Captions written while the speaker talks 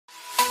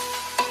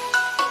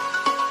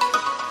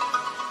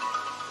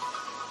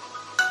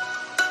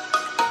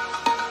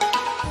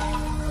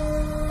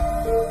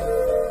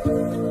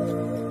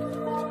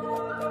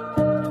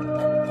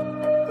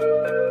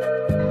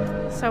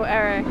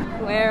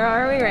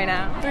right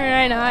now. We're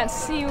right now at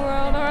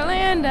SeaWorld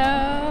Orlando.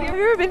 Have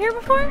you ever been here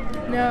before?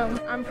 No.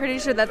 I'm pretty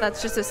sure that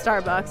that's just a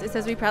Starbucks. It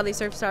says we proudly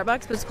serve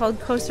Starbucks, but it's called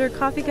Coaster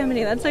Coffee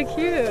Company. That's so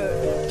cute.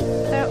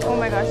 Oh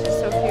my gosh, it's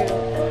so cute.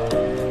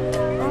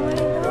 Oh my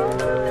god.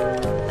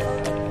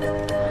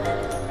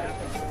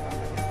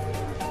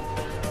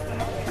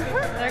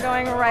 They're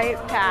going right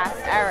past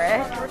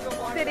Eric.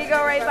 Did he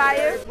go right by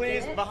you?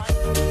 Please,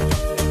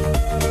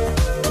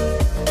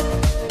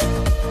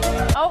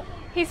 Oh,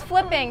 he's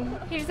flipping.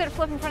 He just did a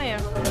flip in front of you.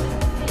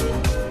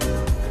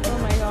 Oh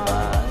my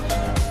gosh.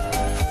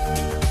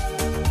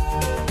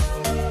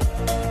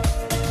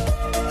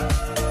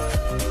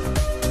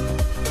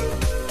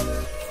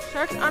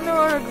 Shark's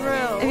Underwater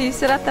Grill. If you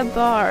sit at the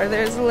bar,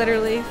 there's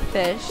literally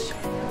fish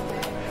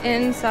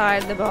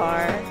inside the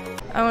bar.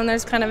 Oh, and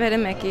there's kind of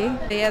hidden Mickey.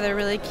 Yeah, they're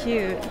really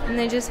cute. And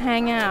they just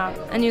hang out.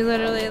 And you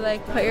literally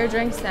like put your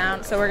drinks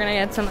down. So we're gonna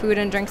get some food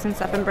and drinks and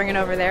stuff and bring it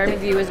over there. The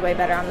view is way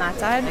better on that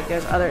side. Like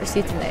there's other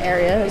seats in the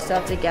area. You still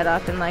have to get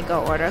up and like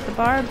go order at the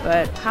bar,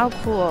 but how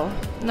cool.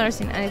 I've never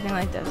seen anything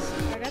like this.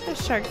 I got the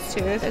shark's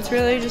tooth. It's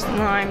really just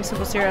lime,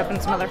 simple syrup,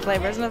 and some other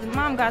flavors. And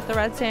Mom got the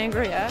red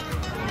sangria.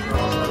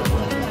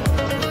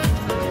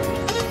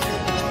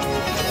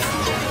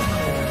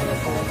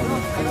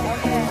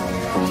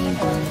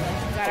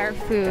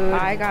 Food.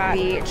 I got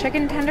the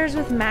chicken tenders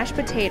with mashed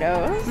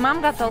potatoes.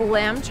 Mom got the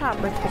lamb chop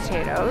with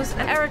potatoes.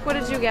 And Eric, what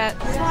did you get?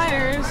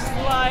 Sliders.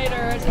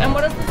 And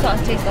what does the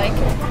sauce taste like?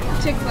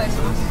 Chick-fil-A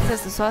sauce. It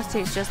says the sauce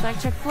tastes just like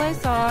Chick-fil-A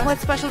sauce. What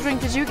special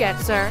drink did you get,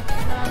 sir?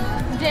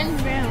 Gin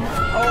rum.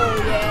 Oh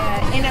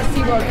yeah, in a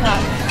SeaWorld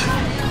cup.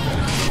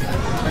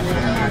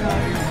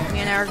 Me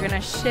and I are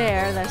gonna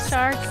share the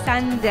shark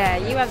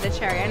sundae. You have the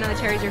cherry. I know the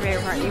cherry's your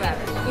favorite part. You have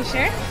it. You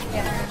sure?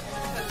 Yeah.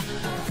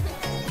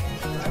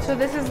 So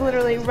this is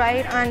literally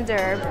right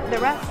under the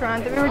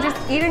restaurant that we were just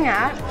eating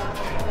at.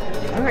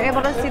 We were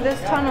able to see this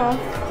tunnel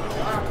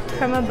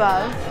from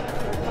above.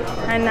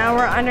 And now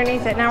we're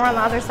underneath it. Now we're on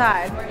the other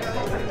side.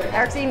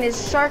 Eric's eating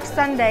his shark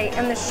sundae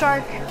in the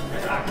shark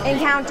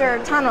encounter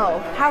tunnel.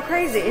 How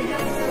crazy.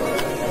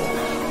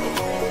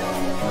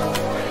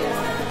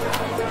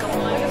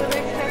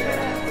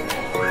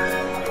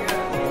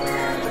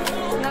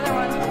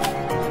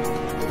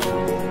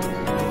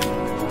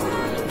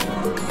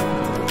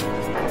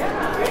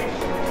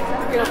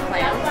 Real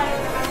clams?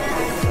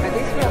 Are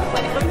these real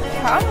clams?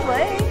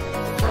 Probably.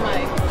 Oh my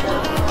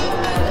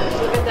gosh.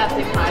 Look at that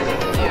thing hiding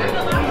in there.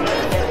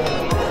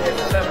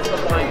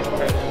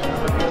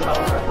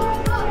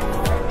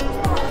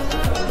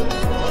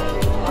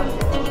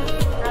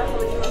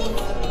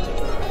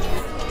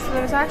 So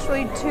there's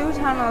actually two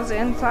tunnels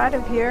inside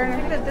of here. And I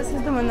think that this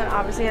is the one that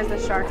obviously has the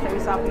sharks that we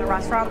saw from the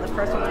restaurant. The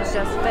first one was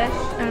just fish,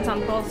 and it's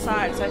on both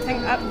sides. So I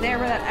think up there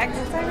where that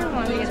exit's, I don't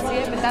know if you can see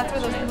it, but that's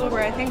where those people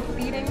were, I think,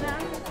 feeding them.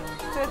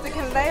 So it's a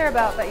conveyor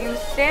belt that you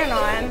stand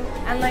on,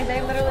 and like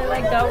they literally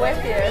like go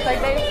with you. It's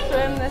like they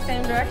swim the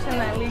same direction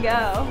that we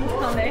go.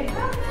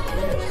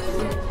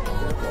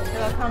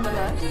 They'll come with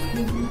us.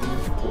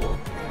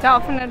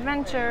 Dolphin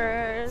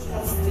Adventures.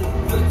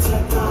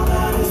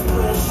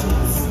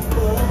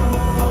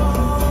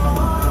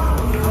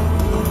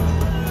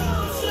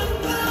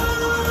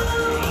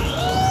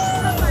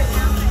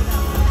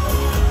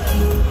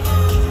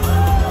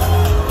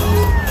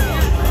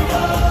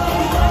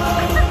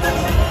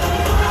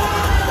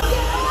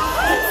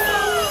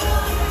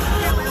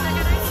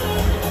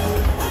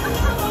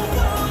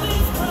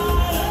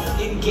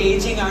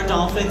 Engaging our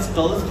dolphins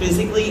both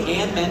physically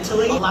and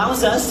mentally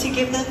allows us to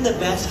give them the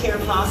best care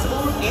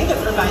possible, and it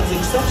provides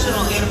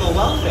exceptional animal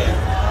welfare.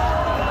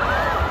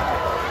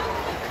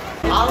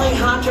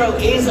 Alejandro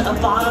is a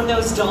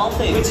bottlenose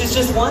dolphin, which is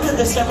just one of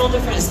the several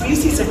different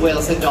species of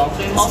whales and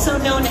dolphins, also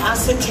known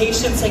as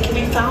cetaceans, that can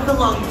be found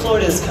along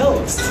Florida's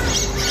coast.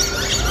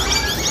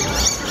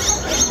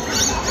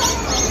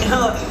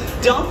 Now,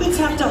 dolphins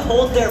have to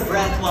hold their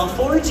breath while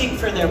foraging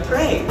for their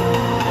prey.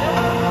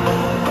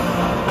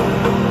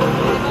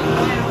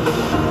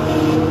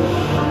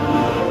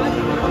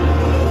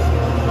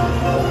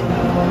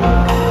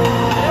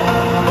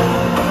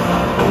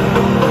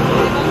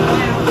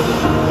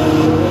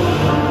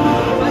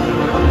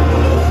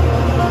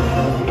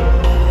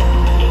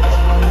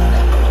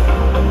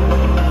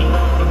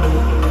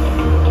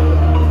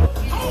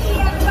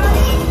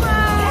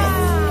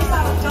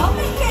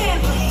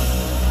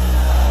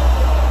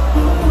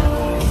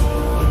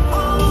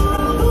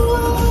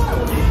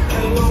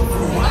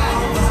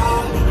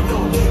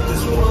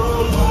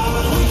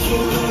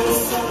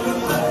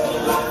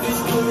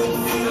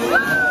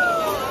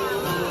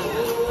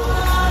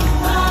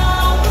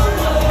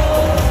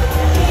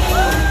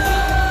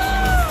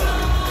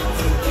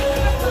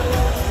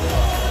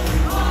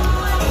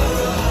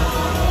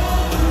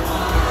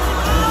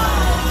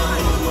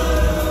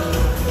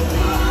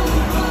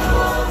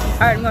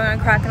 Alright, I'm going on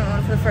Kraken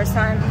one for the first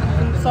time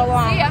in so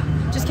long. See ya.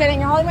 Just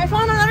kidding, you're holding my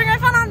phone, I'm leaving my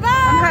phone on. Bye!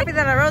 I'm happy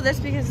that I rode this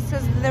because it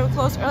says that they were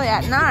closed early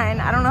at 9.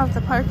 I don't know if the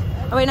park,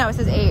 oh wait, no, it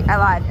says 8. I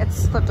lied,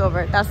 it's flipped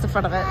over. That's the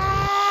front of it.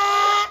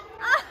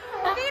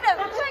 Feed him,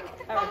 check.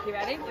 Alright, you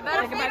ready? You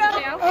better feed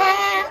him.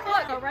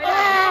 Look, go right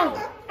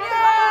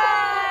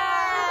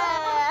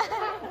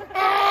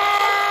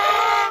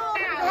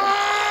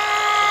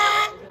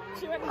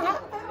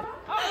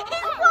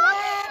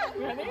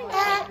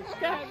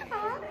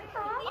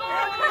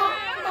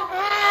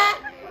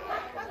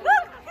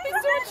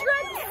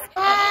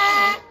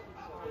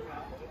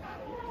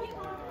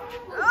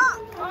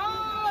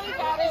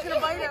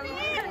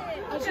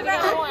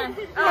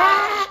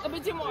me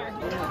two more.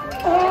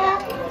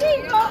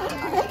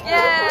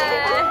 Yeah.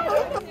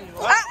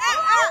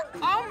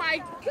 Oh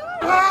my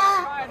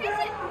god.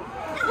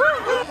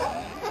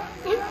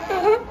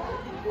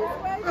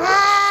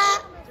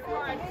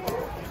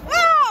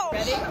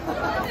 Ready?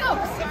 No,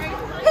 sorry.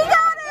 He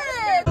got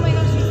it! Oh my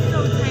gosh, she's so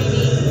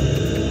tiny.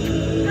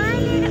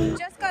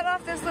 Just got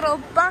off this little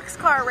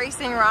boxcar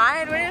racing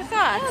ride. What are your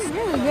thoughts? It was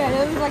really good.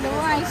 It was like a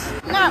nice,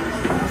 not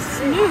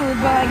smooth,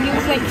 but like it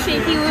was like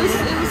shaky loose.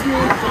 It was smooth.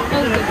 It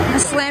was good. I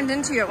slammed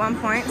into you at one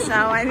point, so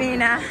I mean,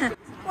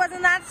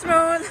 wasn't that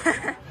smooth.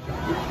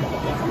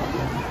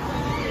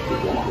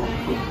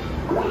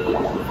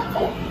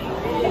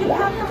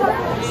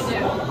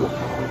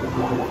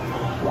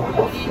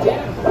 What do you do?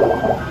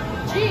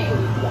 G.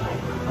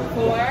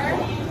 4.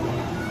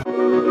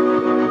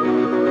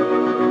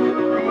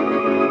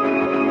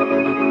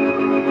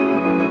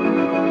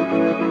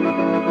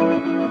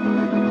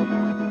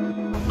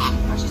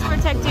 She's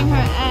protecting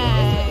her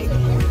egg.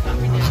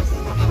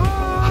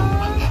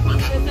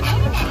 There's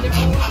another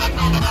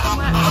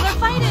one. Oh, they're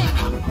fighting.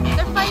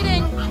 They're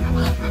fighting.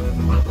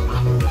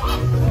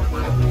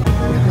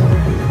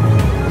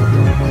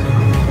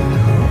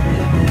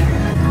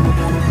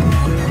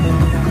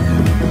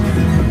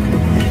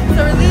 So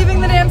we're leaving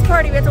the dance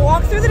party. We have to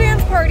walk through the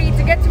dance party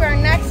to get to our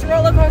next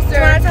roller coaster. Do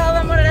you want to tell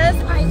them what it is?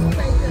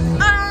 Icebreaker.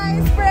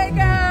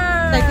 Icebreaker!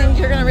 I think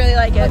you're gonna really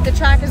like it. The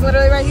track is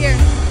literally right here.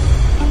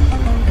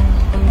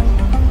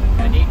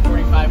 At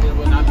 8:45, we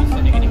will not be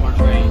sending any more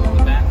trains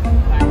with that.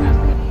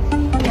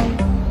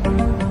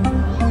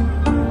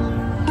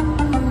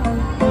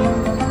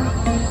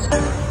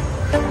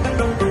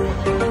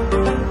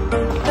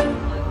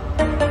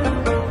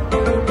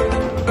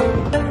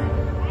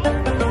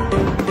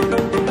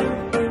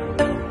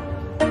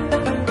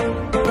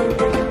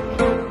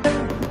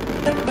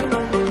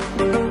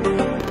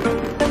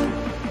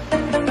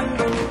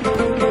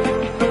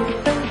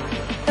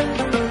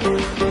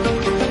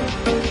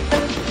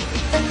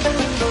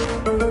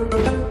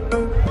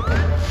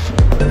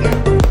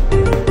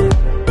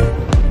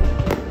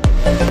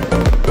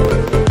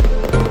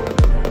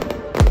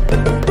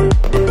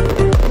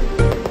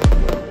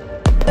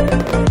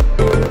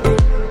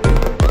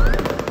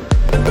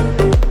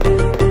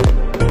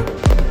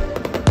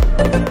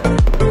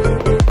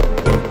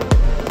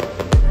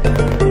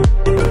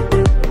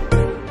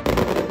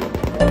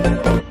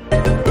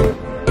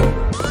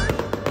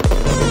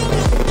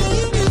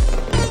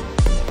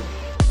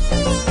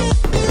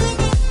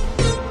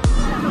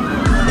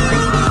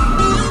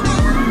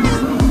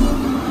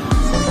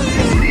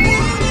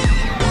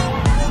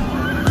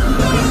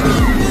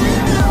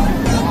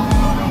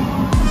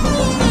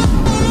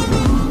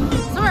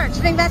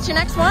 That's your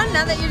next one,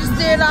 now that you just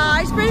did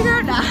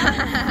icebreaker?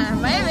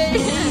 Maybe.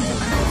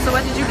 So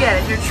what did you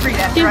get as your treat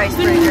after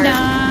icebreaker?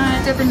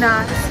 Dippin'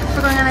 Dots.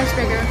 We're going on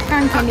icebreaker.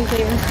 And candy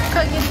flavor.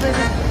 Cookie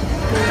flavor.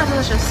 How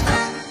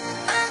delicious.